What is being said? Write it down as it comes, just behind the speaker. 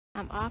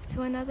I'm off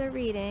to another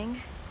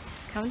reading.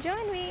 Come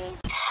join me. I'm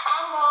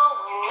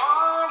going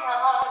on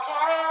a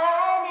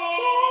journey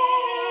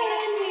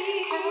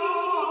to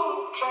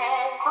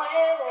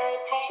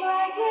tranquility.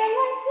 Even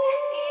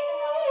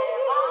though there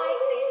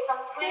might be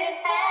some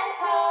twists and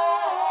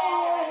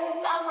turns,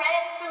 I'm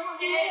ready to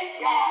live,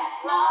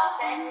 laugh, love,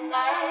 and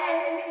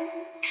learn.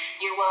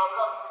 You're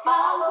welcome to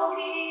follow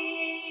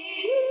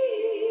me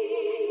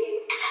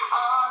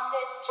on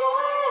this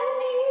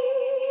journey.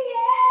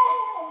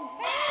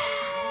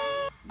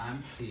 I'm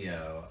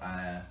Theo.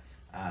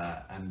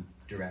 I'm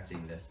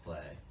directing this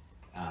play.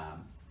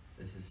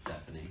 This is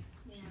Stefani.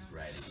 She's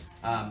writing.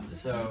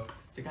 So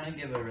to kind of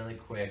give a really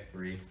quick,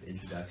 brief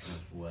introduction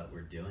of what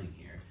we're doing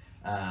here.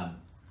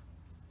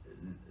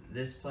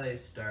 This play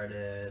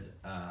started,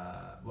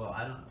 well,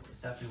 I don't know.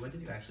 Stefani, when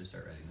did you actually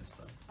start writing this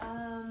play? I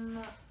don't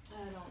know,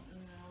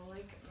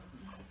 like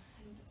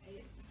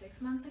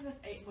 6 months ago,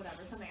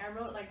 whatever, something. I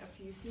wrote like a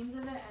few scenes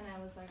of it, and I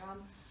was like,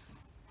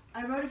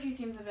 I wrote a few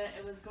scenes of it.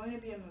 It was going to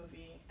be a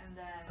movie, and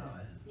then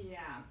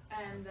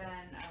and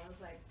then I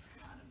was like, it's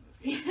not a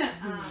movie.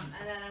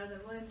 And then I was in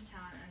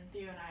Williamstown, and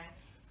Theo and I,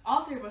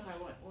 all three of us are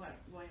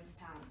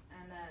Williamstown,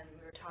 and then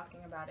we were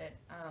talking about it,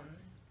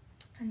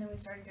 and then we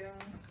started doing,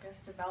 I guess,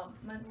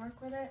 development work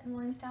with it in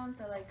Williamstown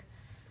for like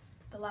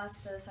the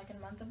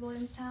second month of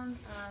Williamstown,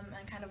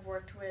 and kind of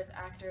worked with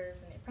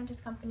actors in the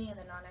Apprentice Company and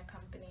the Non-Ec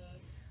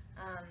Company,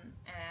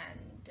 and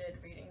did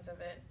readings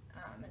of it,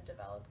 and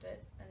developed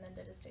it, and then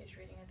did a stage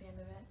reading at the end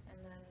of it,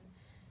 and then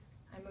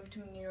I moved to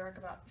New York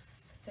about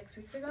 6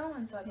 weeks ago,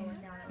 and so I've been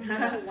working on it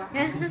for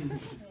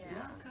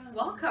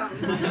Welcome.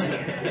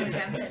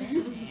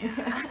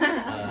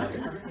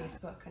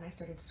 Facebook, and I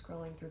started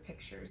scrolling through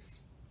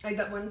pictures. I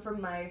got one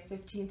from my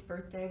 15th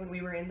birthday when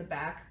we were in the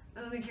back.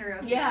 Oh, the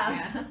karaoke.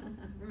 Yeah.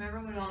 Remember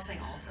when we all sang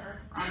All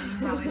Star? I'm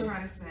probably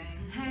trying to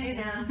sing. Hey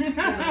now,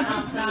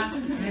 All Star.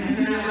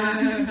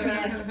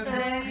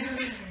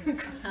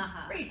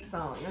 Great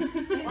song.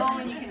 Well,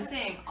 when you can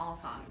sing, all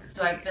songs are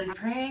So I've been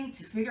praying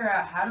to figure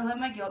out how to let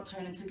my guilt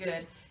turn into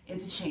good,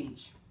 into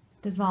change.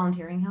 Does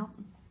volunteering help?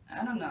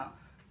 I don't know.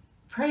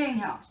 Praying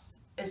helps,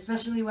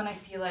 especially when I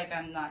feel like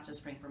I'm not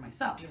just praying for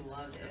myself. You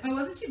loved it. Wait,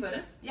 wasn't she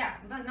Buddhist? Yeah,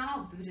 but not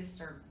all Buddhists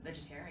are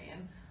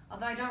vegetarian.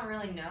 Although I don't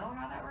really know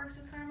how that works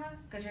with karma,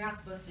 because you're not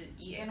supposed to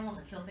eat animals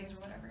or kill things or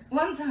whatever.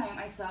 One time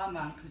I saw a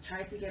monk who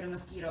tried to get a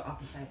mosquito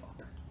off the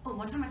sidewalk. Oh,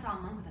 one time I saw a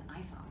monk with an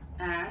iPhone.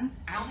 And?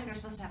 I don't think they're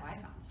supposed to have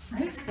iPhones.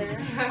 Yes, there.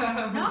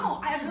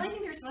 No, I really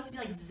think they're supposed to be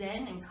like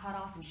Zen and cut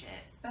off and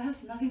shit. That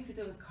has nothing to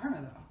do with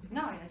karma, though.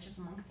 No, that's just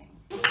a monk thing.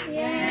 A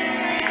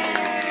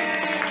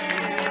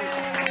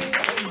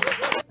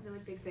really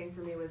big thing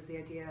for me was the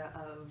idea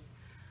of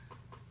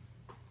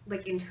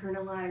like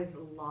internalized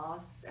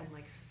loss and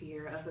like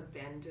fear of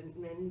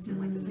abandonment and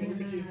like the things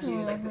that you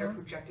do like that are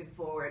projected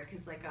forward,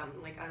 because like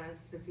Anna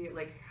Sophia,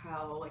 like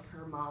how like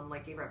her mom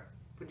like gave her up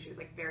when she was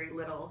like very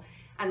little,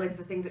 and like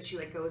the things that she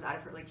like goes out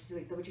of her, like she's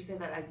like, would you say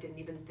that I didn't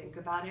even think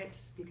about it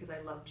because I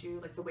loved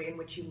you, like the way in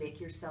which you make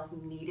yourself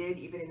needed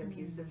even in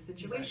abusive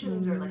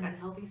situations or like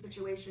unhealthy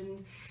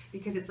situations,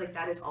 because it's like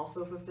that is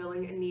also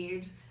fulfilling a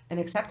need. And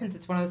acceptance,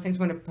 it's one of those things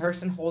when a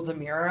person holds a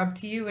mirror up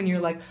to you and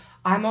you're like,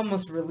 I'm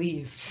almost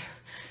relieved.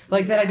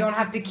 Like that I don't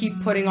have to keep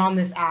putting on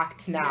this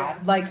act now.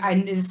 Like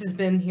this has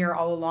been here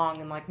all along,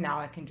 and like now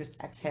I can just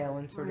exhale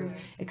and sort of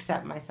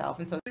accept myself.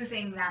 And so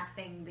losing that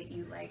thing that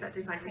you like. That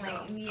define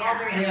yourself. Yeah. It's all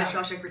very end of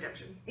Shawshank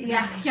Redemption.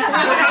 Yeah.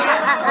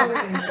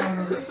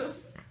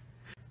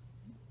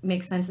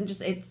 Makes sense, and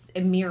just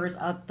it mirrors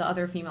up the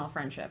other female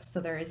friendships.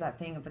 So there is that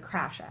thing of the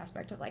crash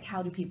aspect of like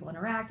how do people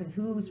interact and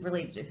who's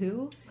related to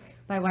who.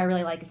 But what I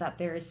really like is that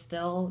there is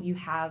still, you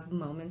have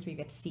moments where you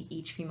get to see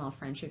each female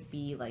friendship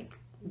be like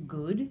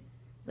good.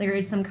 There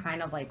is some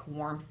kind of like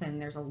warmth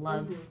and there's a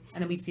love,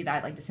 and then we see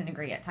that like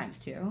disintegrate at times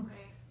too.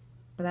 Right.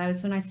 But that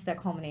was so nice to see that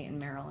culminate in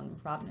Meryl and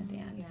Robin at the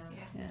end.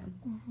 Yeah.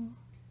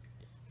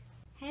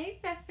 Hey,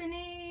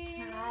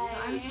 Stephanie. Hi. So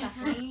I'm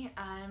Stephanie.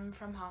 I'm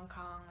from Hong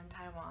Kong and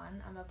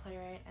Taiwan. I'm a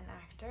playwright and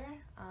actor.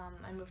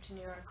 I moved to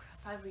New York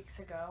 6 weeks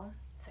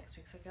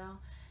ago,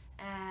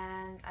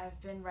 and I've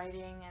been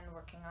writing and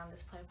working on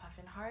this play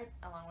Puffin Heart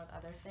along with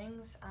other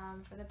things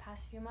for the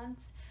past few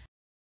months.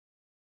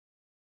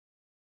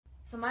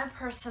 So my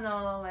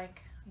personal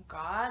like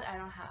god,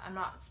 I'm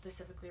not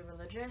specifically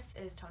religious,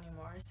 is Toni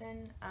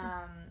Morrison,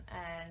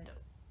 and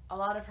a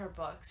lot of her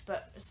books,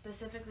 but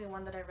specifically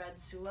one that I read,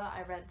 Sula.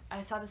 I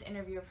saw this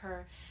interview of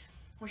her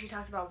where she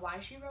talks about why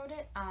she wrote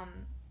it,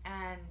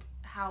 and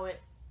how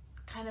it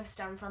kind of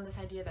stemmed from this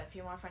idea that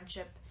female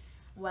friendship,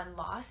 when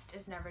lost,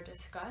 is never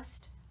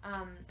discussed,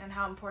 and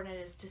how important it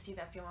is to see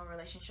that female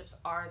relationships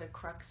are the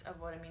crux of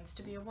what it means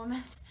to be a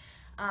woman.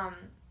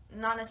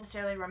 Not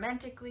necessarily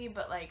romantically,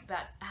 but like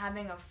that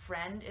having a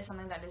friend is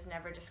something that is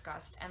never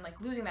discussed, and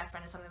like losing that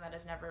friend is something that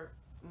is never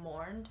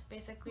mourned,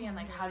 basically, and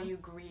like how do you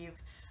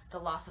grieve the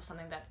loss of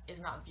something that is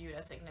not viewed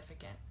as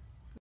significant.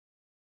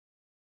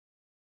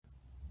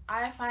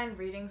 I find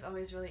readings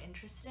always really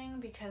interesting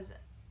because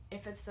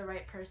if it's the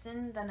right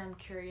person, then I'm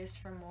curious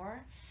for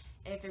more.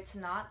 if it's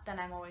not, then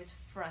I'm always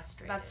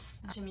frustrated.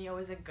 That's, to me,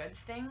 always a good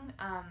thing,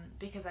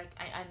 because I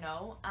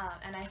know,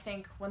 and I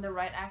think when the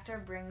right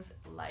actor brings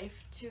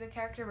life to the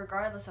character,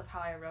 regardless of how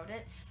I wrote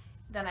it,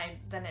 then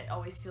it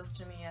always feels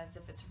to me as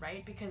if it's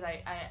right, because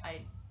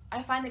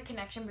I find the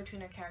connection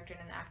between a character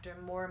and an actor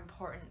more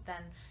important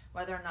than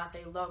whether or not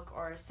they look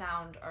or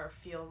sound or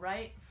feel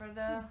right for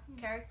the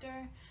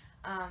character.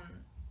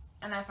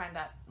 And I find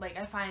that, like,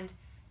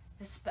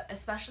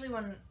 especially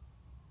when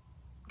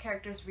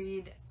characters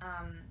read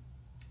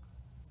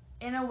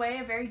in a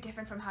way very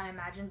different from how I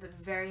imagined, but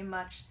very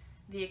much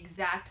the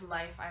exact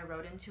life I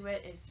wrote into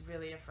it, is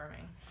really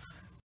affirming.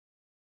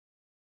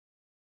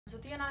 So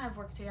Thea and I have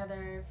worked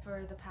together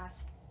for the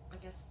past, I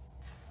guess,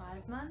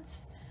 5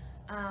 months,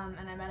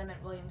 and I met him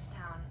at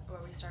Williamstown, where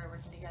we started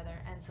working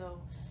together. And so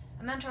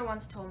a mentor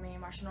once told me,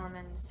 Marsha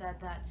Norman, said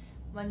that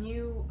when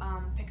you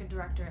pick a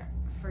director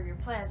for your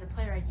play as a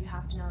playwright, you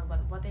have to know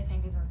what they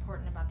think is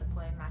important about the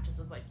play matches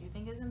with what you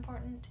think is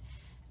important.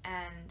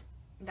 And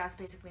that's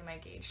basically my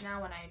gauge.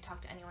 Now when I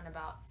talk to anyone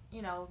about,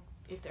 you know,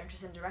 if they're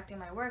interested in directing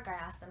my work, I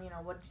ask them, you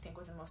know, what do you think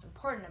was the most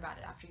important about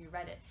it after you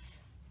read it?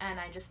 And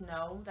I just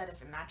know that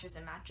if it matches,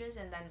 it matches.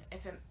 And then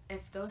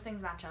if those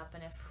things match up,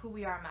 and if who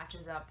we are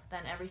matches up,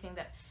 then everything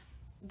that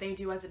they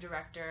do as a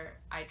director,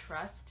 I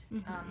trust,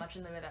 much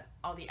in the way that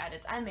all the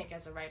edits I make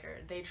as a writer,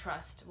 they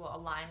trust will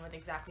align with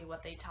exactly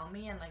what they tell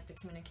me, and like the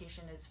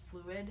communication is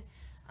fluid,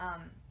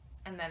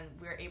 and then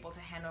we're able to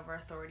hand over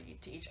authority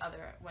to each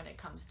other when it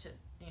comes to,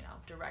 you know,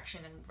 direction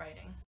and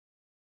writing.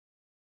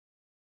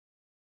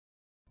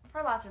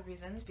 For lots of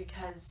reasons,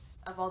 because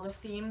of all the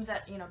themes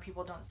that, you know,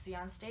 people don't see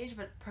on stage,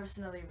 but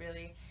personally,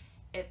 really,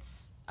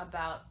 it's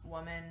about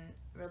women,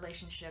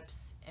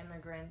 relationships,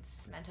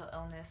 immigrants, mental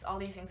illness, all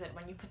these things that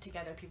when you put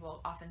together, people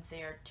often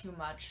say are too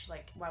much.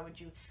 Like, why would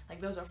you, like,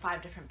 those are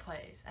 5 different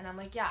plays. And I'm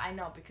like, yeah, I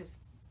know,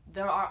 because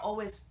there are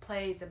always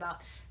plays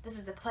about, this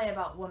is a play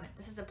about women,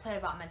 this is a play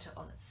about mental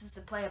illness, this is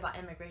a play about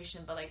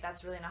immigration, but like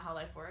that's really not how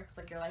life works.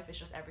 Like, your life is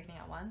just everything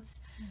at once.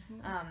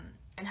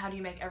 And how do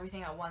you make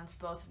everything at once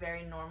both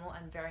very normal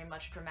and very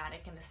much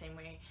dramatic, in the same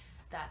way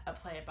that a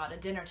play about a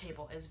dinner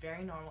table is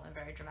very normal and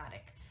very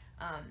dramatic,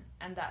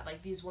 and that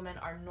like these women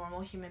are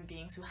normal human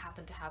beings who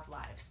happen to have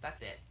lives,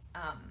 that's it.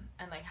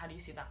 And like, how do you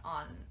see that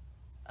on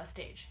a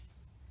stage?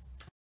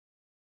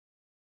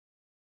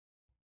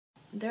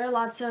 There are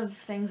lots of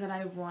things that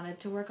I've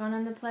wanted to work on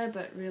in the play,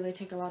 but really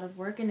take a lot of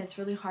work, and it's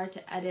really hard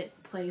to edit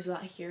plays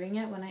without hearing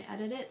it when I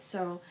edit it.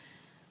 So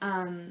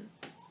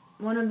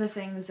one of the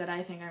things that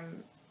I think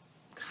I'm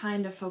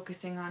kind of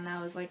focusing on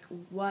now is like,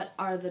 what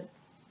are the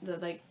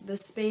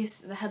space,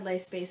 the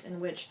headlight space in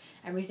which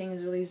everything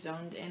is really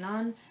zoned in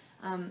on,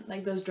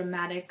 like those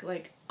dramatic,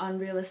 like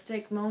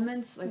unrealistic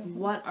moments, like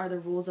what are the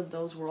rules of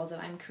those worlds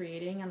that I'm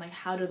creating, and like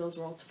how do those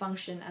worlds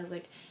function as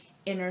like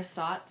inner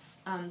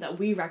thoughts that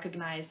we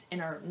recognize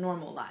in our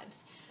normal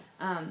lives,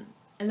 and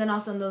then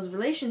also in those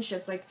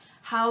relationships, like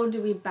how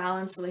do we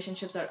balance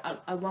relationships that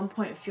at one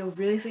point feel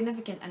really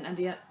significant, and at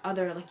the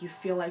other, like, you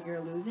feel like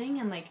you're losing,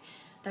 and like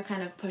that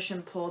kind of push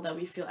and pull that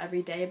we feel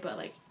every day, but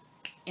like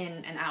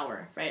in an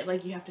hour, right?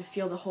 Like, you have to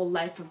feel the whole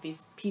life of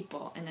these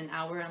people in an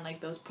hour, and like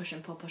those push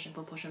and pull, push and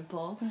pull, push and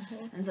pull.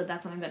 And so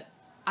that's something that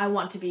I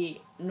want to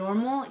be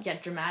normal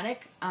yet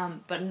dramatic,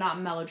 but not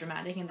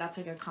melodramatic, and that's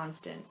like a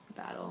constant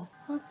battle.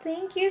 Well,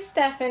 thank you,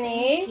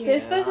 Stephanie. Thank you.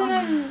 This was an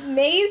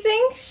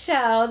amazing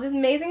show, this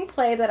amazing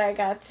play that I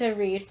got to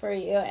read for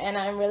you, and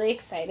I'm really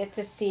excited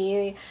to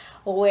see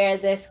where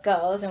this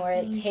goes and where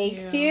it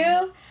takes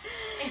you.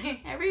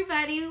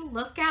 Everybody,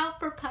 look out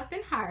for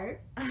Puffin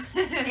Heart.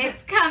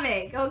 It's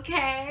coming,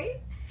 okay?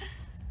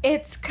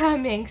 It's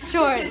coming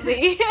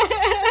shortly.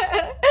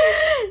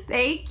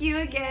 Thank you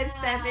again,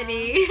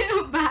 Stephanie.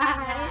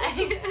 Bye.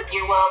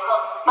 You're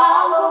welcome to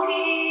follow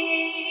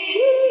me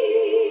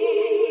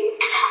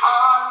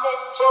on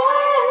this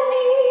journey.